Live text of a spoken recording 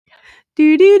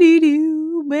Do do do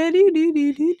do, ba do do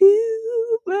do do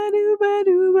do, ba do ba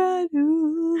do ba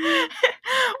do.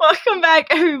 Welcome back,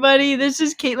 everybody. This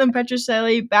is Caitlin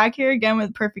Petroselli back here again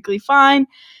with Perfectly Fine.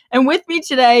 And with me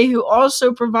today, who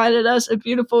also provided us a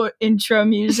beautiful intro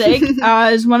music,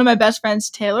 is one of my best friends,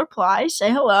 Taylor Ply.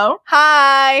 Say hello.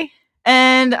 Hi.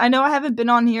 And I know I haven't been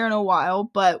on here in a while,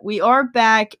 but we are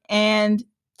back, and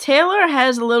Taylor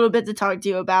has a little bit to talk to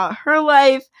you about her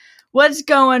life, what's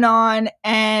going on,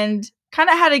 and kind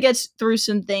of how to get through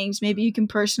some things. Maybe you can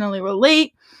personally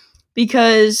relate,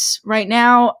 because right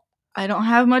now I don't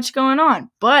have much going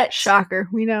on. But Shocker,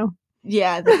 we know.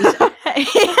 yeah,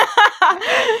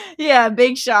 yeah,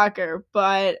 big shocker.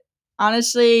 But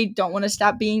honestly, don't want to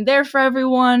stop being there for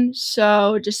everyone.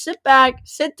 So just sit back,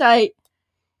 sit tight,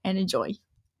 and enjoy.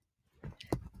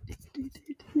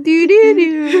 Do do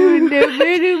do, do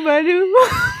ba do ba do.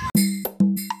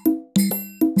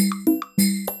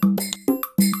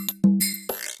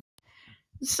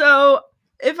 So,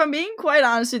 if I'm being quite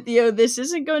honest with you, this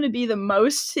isn't going to be the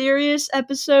most serious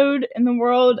episode in the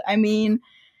world. I mean,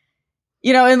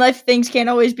 you know, in life, things can't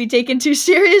always be taken too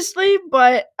seriously,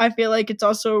 but I feel like it's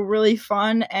also really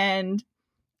fun and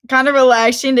kind of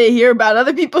relaxing to hear about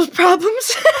other people's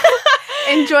problems.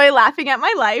 Enjoy laughing at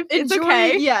my life. It's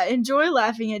okay. Yeah, enjoy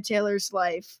laughing at Taylor's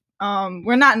life.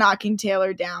 We're not knocking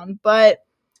Taylor down, but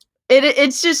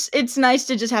it's nice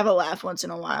to just have a laugh once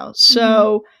in a while.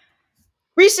 So,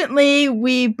 recently,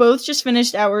 we both just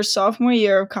finished our sophomore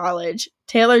year of college.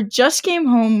 Taylor just came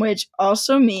home, which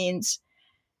also means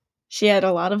she had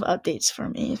a lot of updates for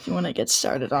me, if you want to get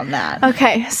started on that.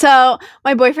 Okay, so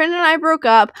my boyfriend and I broke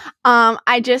up.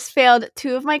 I just failed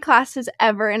 2 of my classes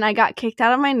ever, and I got kicked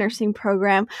out of my nursing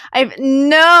program. I have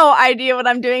no idea what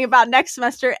I'm doing about next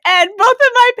semester, and both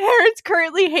of my parents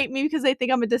currently hate me because they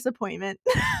think I'm a disappointment.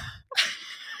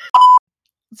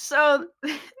 So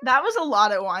that was a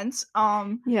lot at once.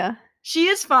 Yeah. She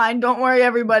is fine. Don't worry,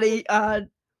 everybody.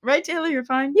 Right, Taylor, you're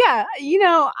fine? Yeah, you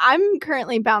know, I'm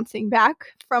currently bouncing back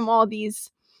from all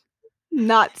these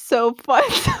not so fun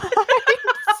times.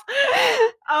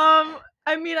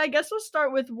 I mean, I guess we'll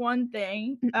start with one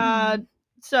thing.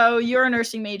 So you're a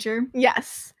nursing major.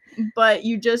 Yes. But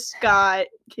you just got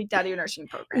kicked out of your nursing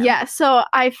program. Yeah, so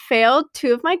I failed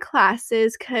 2 of my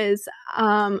classes because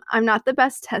I'm not the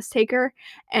best test taker,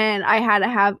 and I had to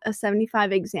have a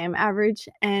 75 exam average,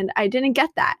 and I didn't get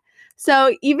that.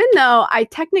 So even though I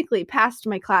technically passed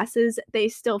my classes, they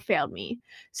still failed me.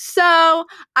 So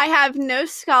I have no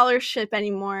scholarship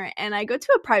anymore, and I go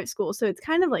to a private school, so it's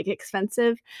kind of like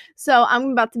expensive. So I'm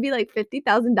about to be like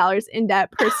 $50,000 in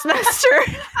debt per semester.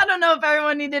 I don't know if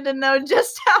everyone needed to know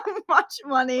just how much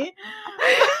money.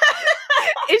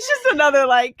 It's just another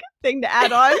like thing to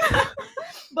add on.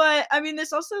 But I mean,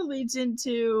 this also leads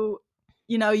into,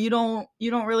 you know, you don't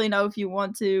really know if you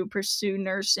want to pursue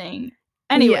nursing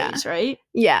anyways, right?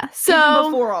 Yeah. So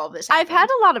even before all this happened. I've had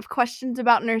a lot of questions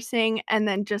about nursing, and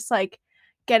then just like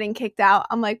getting kicked out,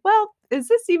 I'm like, well, is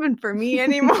this even for me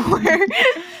anymore?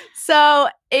 So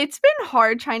it's been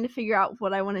hard trying to figure out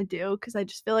what I want to do, because I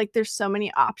just feel like there's so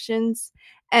many options.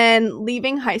 And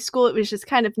leaving high school, it was just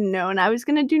kind of known I was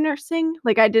going to do nursing.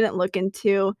 Like, I didn't look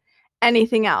into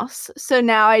anything else. So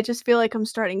now I just feel like I'm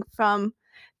starting from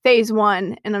phase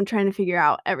 1, and I'm trying to figure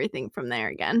out everything from there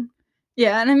again.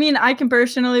 Yeah, and I mean, I can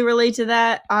personally relate to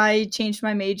that. I changed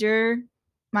my major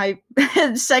my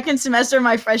second semester of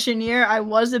my freshman year. I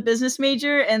was a business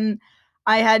major, and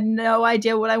I had no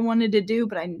idea what I wanted to do,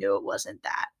 but I knew it wasn't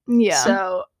that. Yeah.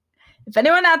 So if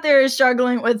anyone out there is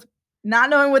struggling with not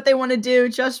knowing what they want to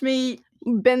do, trust me.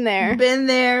 Been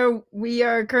there. We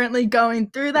are currently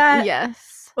going through that.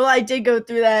 Yes. Well, I did go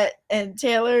through that, and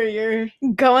Taylor, you're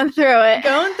going through it.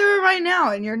 Going through it right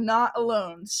now, and you're not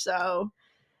alone. So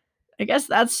I guess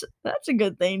that's a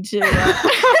good thing too.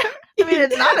 I mean,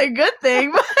 it's not a good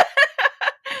thing, but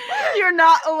you're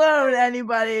not alone,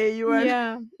 anybody. You are.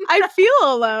 Yeah. I feel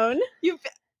alone.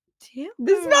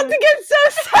 This is not to get so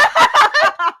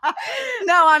sad.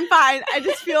 No, I'm fine. I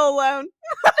just feel alone.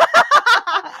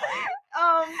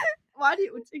 Why do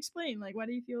you explain? Like, why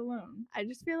do you feel alone? I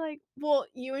just feel like, well,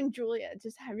 you and Julia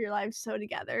just have your lives so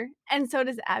together, and so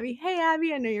does Abby. Hey,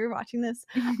 Abby, I know you're watching this.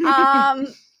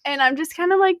 And I'm just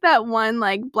kind of like that one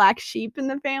like black sheep in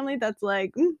the family that's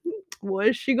like, what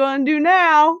is she gonna do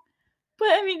now? But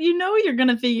I mean, you know, you're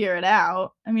gonna figure it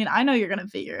out. I mean, I know you're gonna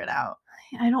figure it out.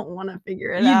 I don't want to figure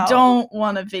it out. You don't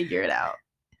want to figure it out,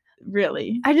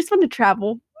 really. I just want to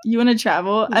travel. You want to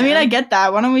travel? Yeah. I mean, I get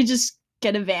that. Why don't we just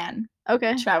get a van?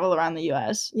 Okay. Travel around the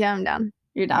U.S. Yeah, I'm down.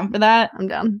 You're down for that? I'm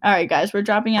down. All right, guys, we're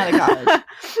dropping out of college.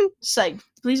 Psych.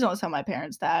 Please don't tell my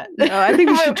parents that. No, I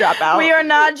think we should drop out. We are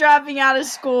not dropping out of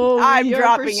school. I'm We are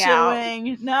dropping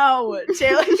out. No,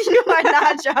 Taylor, you are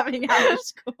not dropping out of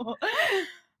school.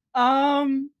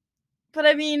 But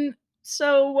I mean,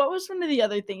 so what was one of the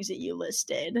other things that you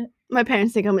listed? My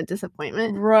parents think I'm a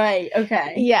disappointment. Right.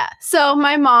 Okay. Yeah. So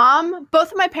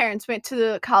both of my parents went to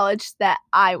the college that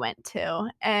I went to,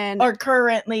 and Are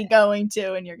currently going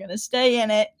to, and you're gonna stay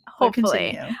in it. But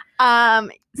hopefully.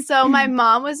 continue. So my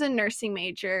mom was a nursing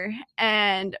major,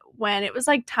 and when it was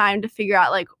like time to figure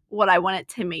out like what I wanted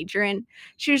to major in,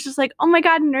 she was just like, "Oh my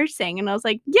god, nursing." And I was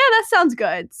like, "Yeah, that sounds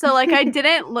good." So like I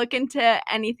didn't look into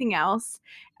anything else.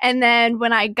 And then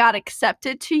when I got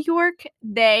accepted to York,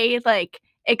 they like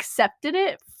accepted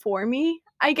it for me,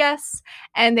 I guess,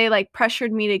 and they like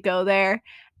pressured me to go there.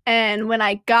 And when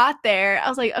I got there, I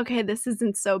was like, okay, this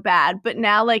isn't so bad. But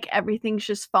now, like, everything's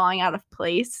just falling out of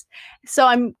place. So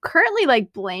I'm currently,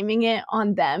 like, blaming it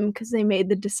on them because they made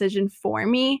the decision for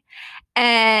me.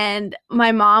 And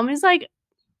my mom is, like,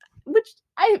 which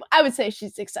I would say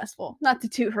she's successful, not to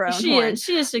toot her own horn.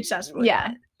 She is successful.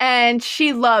 Yeah. And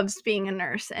she loves being a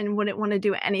nurse and wouldn't want to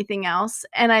do anything else.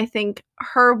 And I think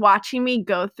her watching me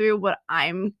go through what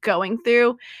I'm going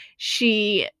through,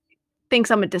 she thinks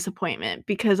I'm a disappointment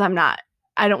because I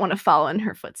don't want to follow in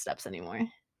her footsteps anymore.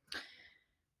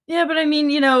 Yeah, but I mean,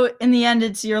 you know, in the end,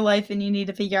 it's your life and you need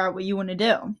to figure out what you want to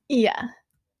do. Yeah.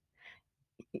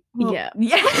 Well, yeah.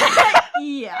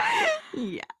 Yeah.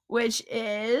 Yeah. Which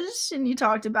is, and you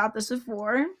talked about this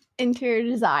before, interior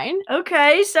design.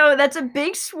 Okay, so that's a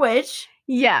big switch.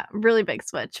 Yeah, really big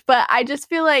switch. But I just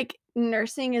feel like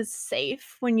nursing is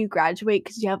safe when you graduate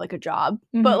because you have like a job.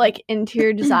 Mhm. But like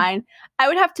interior design, I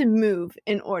would have to move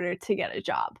in order to get a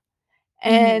job.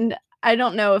 And I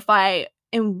don't know if I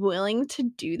am willing to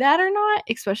do that or not,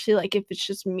 especially like if it's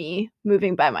just me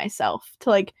moving by myself to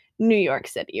like New York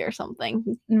City or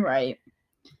something. Right.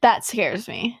 That scares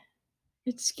me.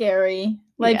 It's scary.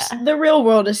 Like, Yeah. the real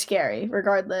world is scary,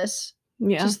 regardless.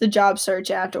 Yeah. Just the job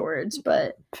search afterwards,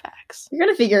 but Facts. you're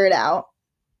gonna figure it out.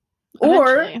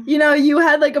 Eventually. Or, you know, you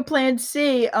had like a plan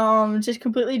C, just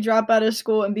completely drop out of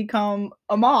school and become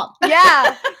a mom.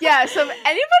 Yeah. Yeah. So if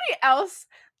anybody else,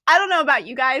 I don't know about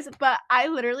you guys, but I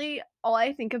literally, all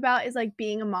I think about is like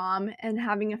being a mom and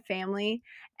having a family.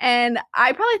 And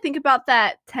I probably think about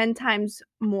that 10 times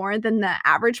more than the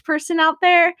average person out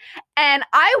there. And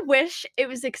I wish it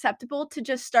was acceptable to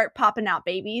just start popping out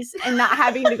babies and not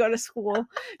having to go to school.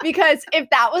 Because if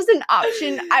that was an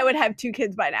option, I would have 2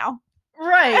 kids by now.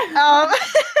 Right.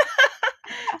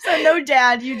 So no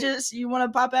dad, you want to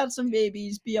pop out some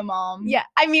babies, be a mom. Yeah.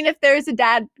 I mean, if there's a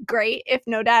dad, great. If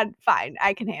no dad, fine.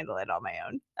 I can handle it on my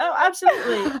own. Oh,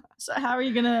 absolutely. So how are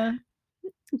you gonna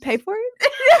pay for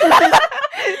it?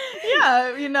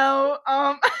 Yeah, you know,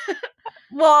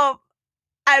 well,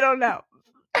 I don't know.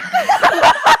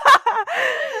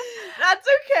 That's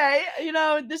okay. You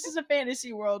know, this is a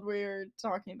fantasy world we're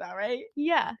talking about, right?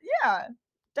 Yeah. Yeah.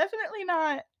 Definitely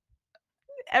not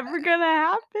ever gonna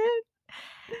happen.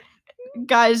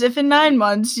 Guys, if in 9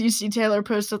 months you see Taylor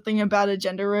post something about a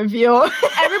gender reveal,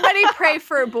 everybody pray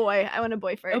for a boy. I want a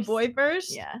boy first. A boy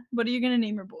first? Yeah. What are you gonna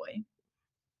name your boy?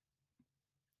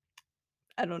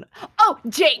 I don't know. Oh,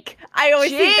 Jake. I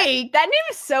always think that name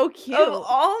is so cute. Of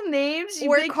all names, you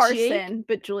or pick Carson, Jake?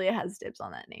 But Julia has dibs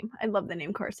on that name. I love the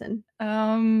name Carson.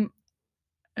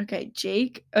 Okay,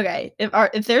 Jake. Okay,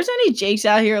 if there's any Jakes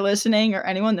out here listening, or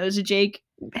anyone knows a Jake,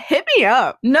 hit me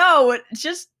up. No,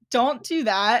 just don't do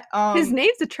that. His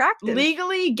name's attractive.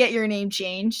 Legally, get your name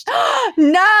changed.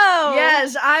 No.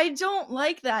 Yes, I don't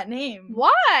like that name.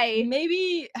 Why?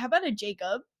 Maybe. How about a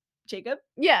Jacob? Jacob?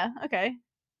 Yeah. Okay.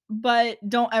 But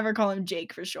don't ever call him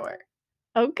Jake for short.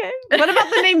 Okay. What about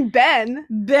the name Ben?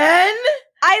 Ben?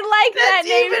 I like that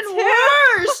name even too.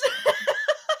 worse.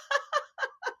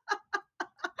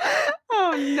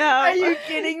 Oh no. Are you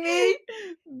kidding me?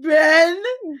 Ben?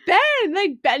 Ben,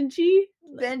 like Benji.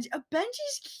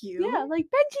 Benji's cute. Yeah, like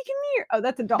Benji, come here. Oh,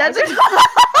 that's a dog. That's a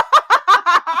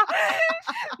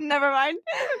Never mind.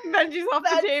 Benji's off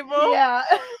the table. Yeah.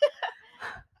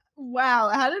 Wow,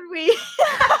 how did we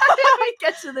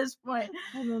get to this point?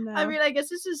 I don't know. I mean, I guess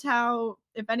this is how,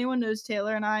 if anyone knows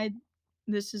Taylor and I,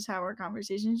 this is how our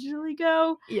conversations usually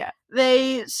go. Yeah.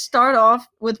 They start off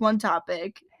with one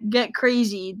topic, get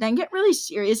crazy, then get really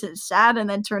serious and sad, and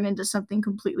then turn into something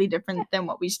completely different than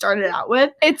what we started out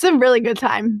with. It's a really good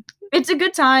time. It's a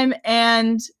good time,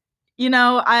 and, you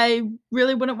know, I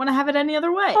really wouldn't want to have it any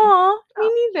other way. Aw,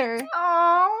 me neither.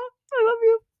 Aw, I love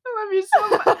you. I love you so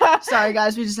much. Sorry,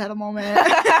 guys, we just had a moment.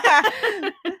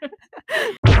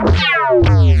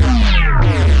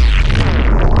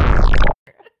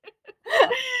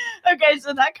 Okay,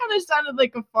 so that kind of sounded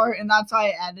like a fart, and that's why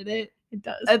I added it. It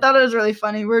does. I thought it was really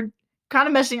funny. We're kind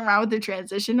of messing around with the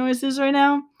transition noises right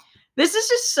now. This is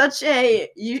just such a,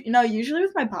 usually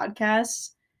with my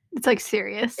podcasts, It's like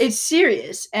serious. it's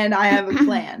serious, and I have a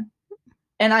plan,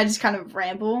 and I just kind of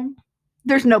ramble.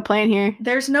 There's no plan here.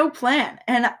 There's no plan,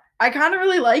 and I kind of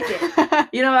really like it.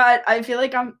 I feel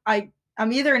like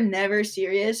I'm either never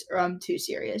serious or I'm too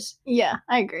serious. Yeah,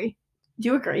 I agree. Do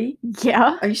you agree?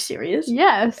 Yeah. Are you serious?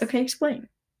 Yes. Okay, explain.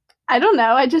 I don't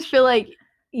know. I just feel like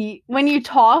when you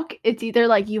talk, it's either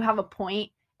like you have a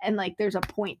point and like there's a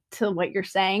point to what you're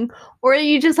saying, or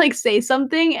you just like say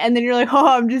something and then you're like,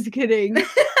 oh, I'm just kidding.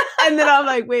 And then I'm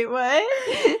like, wait,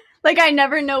 what? Like I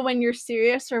never know when you're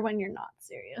serious or when you're not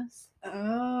serious.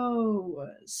 Oh,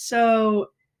 so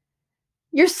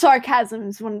your sarcasm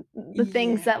is one of the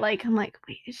things that like I'm like,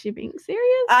 wait, is she being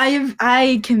serious?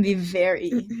 I can be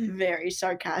very, very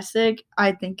sarcastic.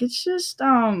 I think it's just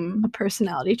a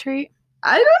personality trait.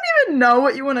 I don't even know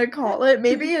what you want to call it.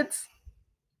 Maybe it's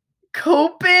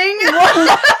coping.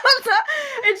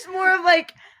 It's more of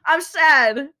like I'm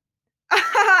sad.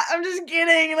 I'm just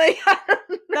kidding. Like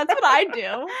that's what I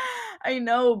do. I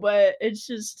know, but it's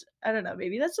just I don't know.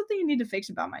 Maybe that's something you need to fix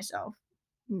about myself.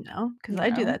 No, because I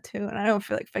do that too, and I don't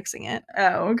feel like fixing it.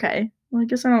 Oh, okay. Well, I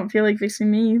guess I don't feel like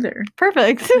fixing me either.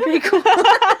 Perfect. Okay, cool.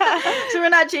 So we're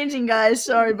not changing, guys.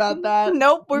 Sorry about that.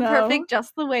 Nope, we're perfect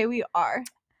just the way we are.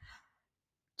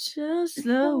 Just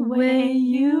the way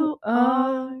you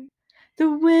are.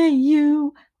 The way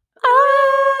you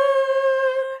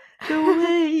are. The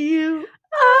way you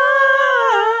are.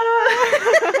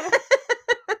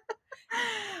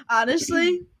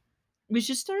 Honestly, we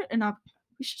should start an acapella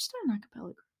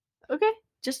group. Okay.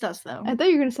 Just us though. I thought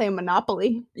you were gonna say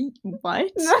Monopoly.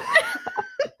 What?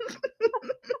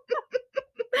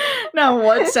 Now,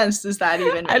 what sense does that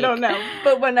even make? I don't know.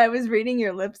 But when I was reading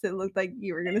your lips, it looked like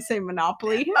you were gonna say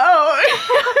Monopoly. Oh,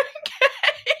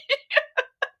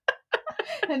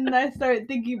 okay. And then I started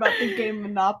thinking about the game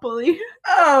Monopoly.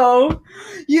 Oh,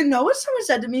 you know what someone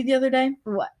said to me the other day?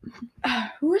 What?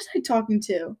 Who was I talking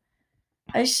to?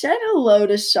 I said hello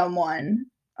to someone.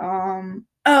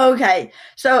 Oh, okay.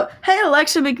 So, hey,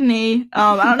 Alexa McNee.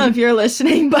 I don't know if you're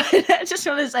listening, but I just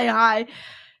want to say hi.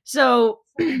 So,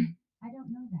 I don't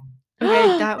know that.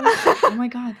 Okay, that was. Oh my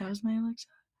god, that was my Alexa.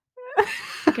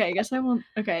 Okay, I guess I won't.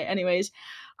 Okay, anyways,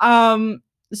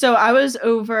 so I was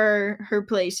over her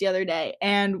place the other day,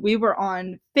 and we were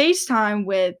on FaceTime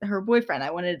with her boyfriend.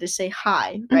 I wanted to say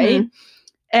hi, right? Mm-hmm.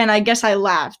 And I guess I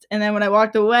laughed, and then when I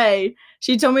walked away,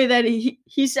 she told me that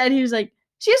he said he was like,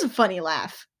 she has a funny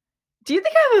laugh. Do you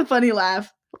think I have a funny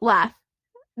laugh? Laugh.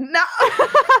 No. No.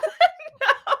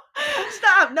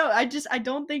 Stop. No, I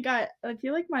don't think I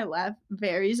feel like my laugh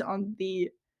varies on the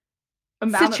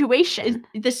amount situation.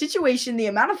 The situation, the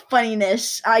amount of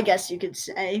funniness, I guess you could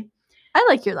say. I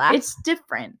like your laugh. It's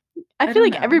different. I feel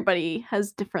like everybody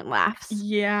has different laughs.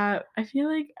 Yeah, I feel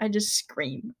like I just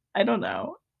scream. I don't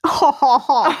know.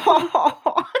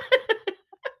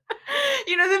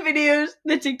 You know the videos,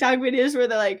 the TikTok videos where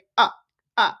they're like,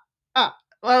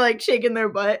 while like shaking their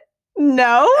butt?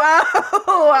 No.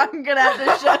 Oh, I'm gonna have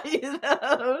to show you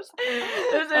those.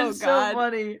 Those are so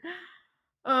funny.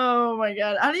 Oh my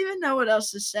god. I don't even know what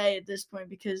else to say at this point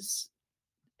because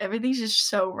everything's just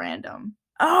so random.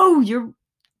 Oh, do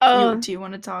you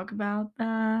want to talk about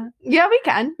that? Yeah, we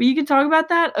can. You can talk about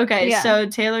that? Okay, yeah. So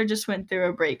Taylor just went through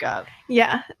a breakup.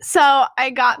 Yeah. So I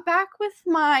got back with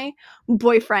my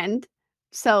boyfriend.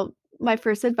 So my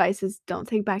first advice is don't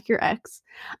take back your ex.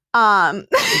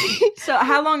 So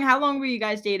how long were you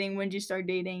guys dating? When did you start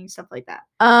dating? Stuff like that.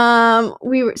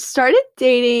 We started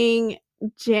dating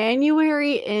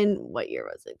January in what year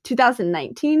was it?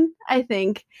 2019, I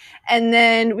think. And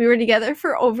then we were together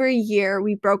for over a year.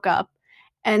 We broke up.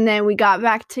 And then we got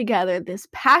back together this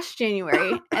past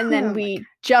January. And then we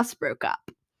just broke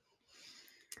up.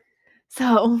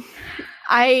 So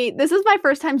this is my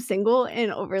first time single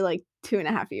in over like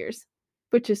 2.5 years,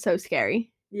 which is so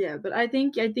scary. Yeah, but I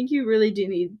think you really do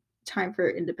need time for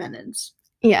independence.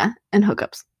 Yeah, and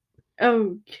hookups.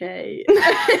 Okay.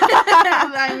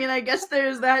 I mean, I guess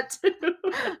there's that too.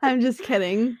 I'm just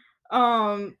kidding.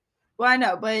 Well, I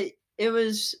know, but it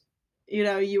was,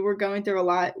 you were going through a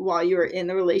lot while you were in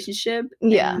the relationship.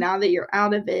 Yeah. And now that you're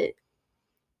out of it,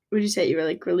 would you say you were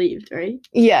like relieved, right?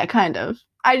 Yeah, kind of.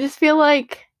 I just feel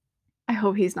like, I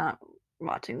hope he's not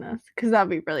watching this because that'd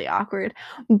be really awkward.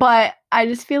 But I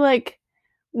just feel like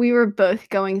we were both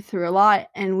going through a lot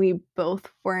and we both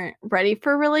weren't ready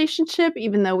for a relationship,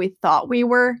 even though we thought we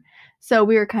were. So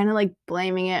we were kind of like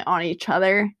blaming it on each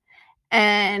other.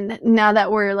 And now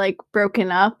that we're like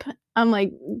broken up I'm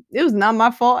like, it was not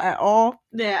my fault at all.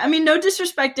 Yeah, I mean, no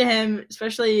disrespect to him,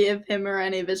 especially if him or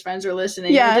any of his friends are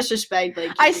listening. Yeah. No disrespect.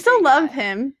 Like, I he's a still great love guy.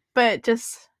 him, but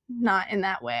just not in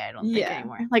that way, I don't think Yeah.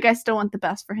 anymore. Like, I still want the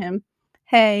best for him.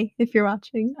 Hey, if you're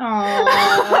watching.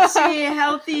 Aw, see,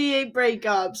 healthy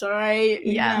breakups, all right?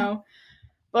 Yeah. You know,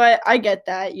 but I get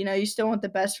that. You know, you still want the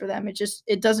best for them.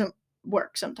 It doesn't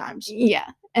work sometimes. Yeah.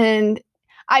 And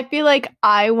I feel like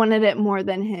I wanted it more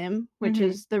than him, which Mhm.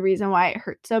 is the reason why it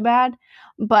hurt so bad.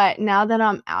 But now that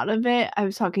I'm out of it, I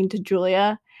was talking to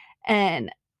Julia,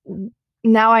 and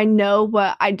now I know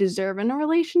what I deserve in a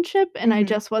relationship, and I Mhm.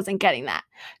 just wasn't getting that.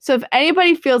 So if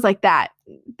anybody feels like that,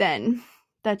 then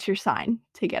that's your sign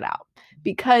to get out,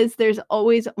 because there's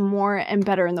always more and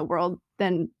better in the world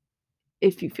than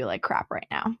if you feel like crap right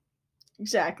now.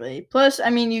 Exactly. Plus, I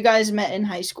mean, you guys met in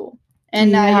high school,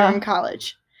 and now Yeah. you're in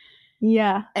college.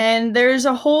 Yeah. And there's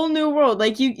a whole new world.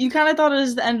 Like, you kind of thought it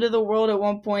was the end of the world at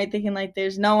one point, thinking, like,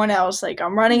 there's no one else. Like,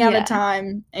 I'm running out Yeah. of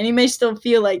time. And you may still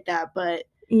feel like that, but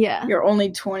Yeah. you're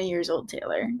only 20 years old,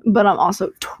 Taylor. But I'm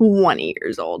also 20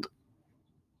 years old.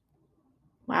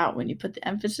 Wow, when you put the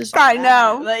emphasis on I that,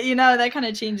 know. like, you know, that kind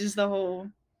of changes the whole.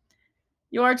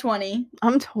 You are 20.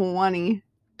 I'm 20.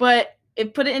 But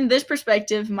put it in this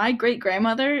perspective, my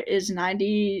great-grandmother is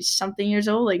 90-something years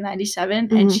old, like 97,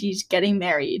 and Mhm. she's getting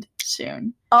married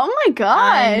soon. Oh my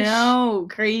gosh. I know,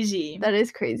 crazy. That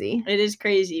is crazy. It is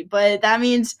crazy, but that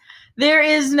means there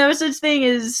is no such thing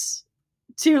as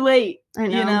too late. I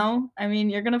know. You know? I mean,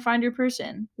 you're gonna find your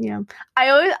person. Yeah.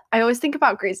 I always think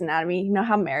about Grey's Anatomy. You know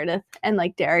how Meredith and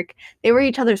like Derek, they were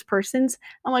each other's persons.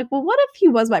 I'm like, well, what if he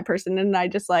was my person and I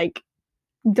just like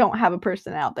don't have a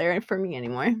person out there for me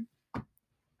anymore?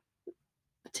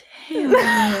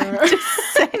 Taylor.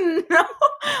 Just saying. No.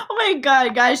 Oh my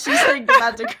god, guys, she's like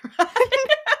about to cry.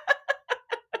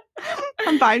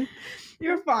 I'm fine.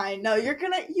 You're fine. No,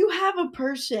 you have a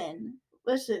person.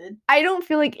 Listen. I don't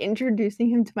feel like introducing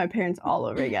him to my parents all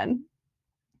over again.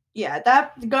 Yeah,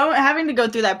 having to go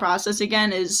through that process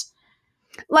again is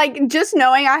Like, just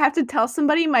knowing I have to tell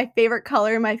somebody my favorite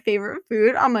color, my favorite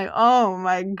food, I'm like, oh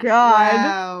my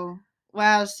god.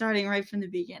 Wow, starting right from the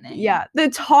beginning. Yeah, the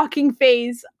talking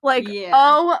phase. Like, Yeah.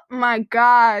 oh my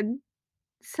god.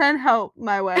 Send help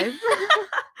my way.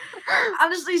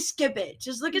 Honestly, skip it.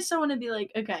 Just look at someone and be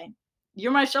like, okay,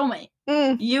 you're my soulmate.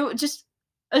 Mm. You just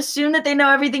assume that they know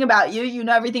everything about you. You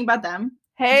know everything about them.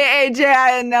 Hey, AJ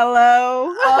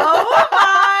Iannello. Oh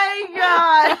my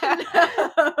god.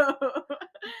 No.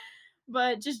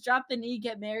 But just drop the knee,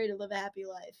 get married, and live a happy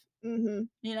life. Mm-hmm.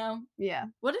 You know? Yeah.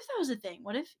 What if that was a thing?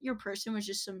 What if your person was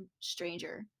just some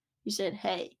stranger? You said,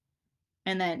 hey,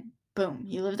 and then boom,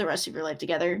 you live the rest of your life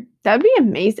together. That'd be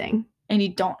amazing. And you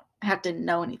don't have to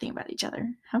know anything about each other.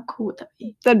 How cool would that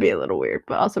be? That'd be a little weird,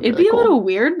 but also It'd really be a cool. little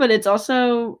weird, but it's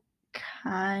also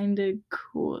kind of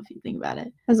cool if you think about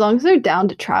it. As long as they're down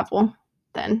to travel,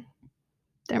 then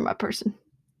they're my person.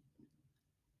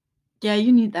 Yeah,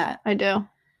 you need that. I do.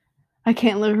 I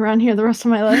can't live around here the rest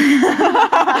of my life.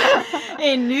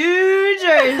 In New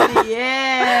Jersey,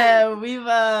 yeah, we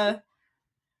have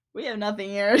nothing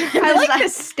here. I like the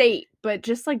state, but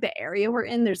just like the area we're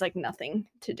in, there's like nothing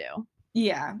to do.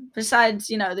 Yeah, besides,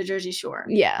 the Jersey Shore.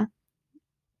 Yeah.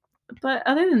 But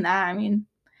other than that, I mean,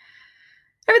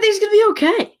 everything's gonna be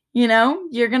okay.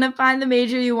 You're gonna find the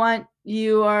major you want.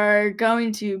 You are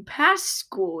going to pass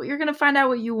school. You're gonna find out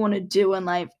what you want to do in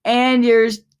life, and you're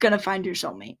gonna find your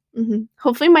soulmate. Mm-hmm.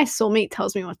 Hopefully, my soulmate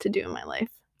tells me what to do in my life.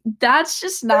 That's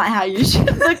just not how you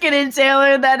should look at it,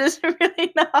 Taylor. That is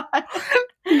really not.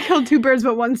 Kill two birds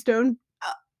with one stone.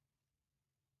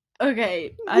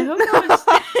 Okay, I hope that was.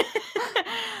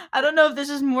 I don't know if this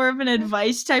is more of an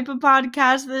advice type of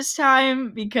podcast this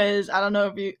time, because I don't know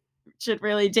if you should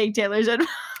really take Taylor's advice.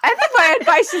 I think my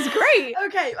advice is great.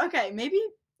 Okay, maybe.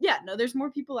 Yeah, no, there's more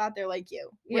people out there like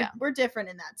you. We're different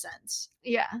in that sense.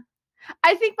 Yeah.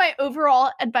 I think my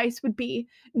overall advice would be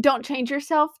don't change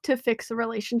yourself to fix a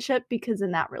relationship, because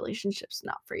then that relationship's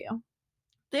not for you.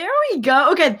 There we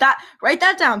go. Okay, write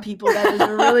that down, people. That is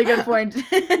a really good point.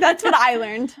 That's what I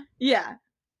learned. Yeah.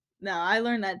 No, I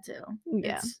learned that too.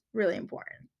 Yeah. It's really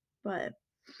important. But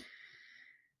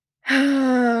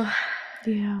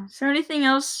yeah. Is there anything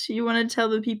else you want to tell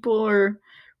the people or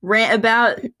rant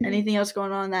about? Anything else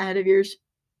going on in that head of yours?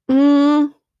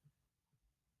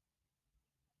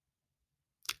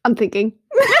 I'm thinking.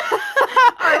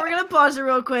 Alright, we're gonna pause it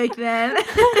real quick then.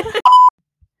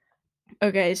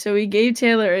 Okay, so we gave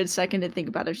Taylor a second to think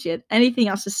about if she had anything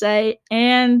else to say,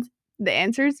 and the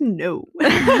answer is no.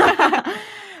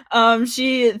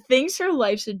 She thinks her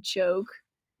life's a joke.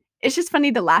 It's just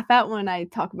funny to laugh at when I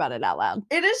talk about it out loud.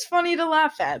 It is funny to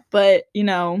laugh at, but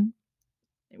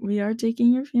We are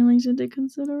taking your feelings into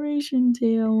consideration,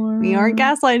 Taylor. We aren't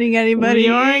gaslighting anybody. We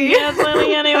aren't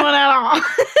gaslighting anyone at all.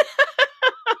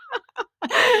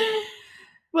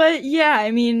 But yeah,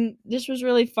 I mean, this was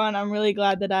really fun. I'm really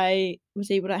glad that I was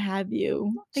able to have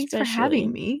you. Thanks for having especially-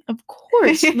 me. Of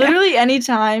course. Literally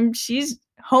anytime. She's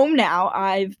home now.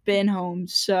 I've been home.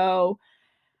 So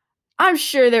I'm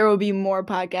sure there will be more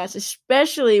podcasts,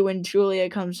 especially when Julia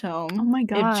comes home. Oh my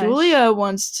gosh. If Julia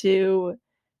wants to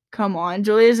come on.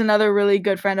 Julia is another really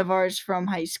good friend of ours from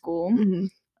high school.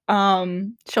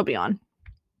 Mhm. She'll be on.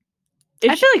 If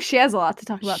I feel like she has a lot to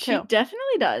talk about she too.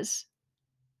 definitely does.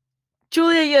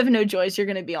 Julia, you have no choice. You're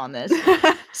going to be on this.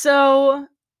 So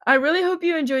I really hope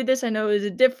you enjoyed this. I know it was a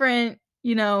different,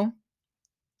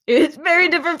 it's very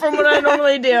different from what I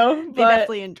normally do. They But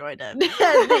definitely enjoyed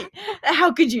it. how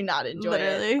could you not enjoy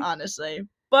Literally. it, honestly?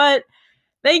 But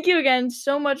thank you again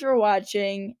so much for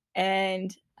watching,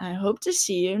 and I hope to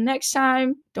see you next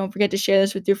time. Don't forget to share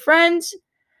this with your friends.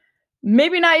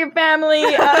 Maybe not your family.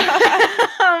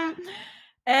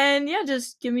 And yeah,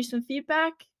 just give me some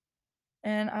feedback,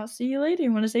 and I'll see you later.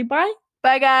 You want to say bye?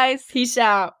 Bye, guys. Peace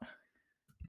out.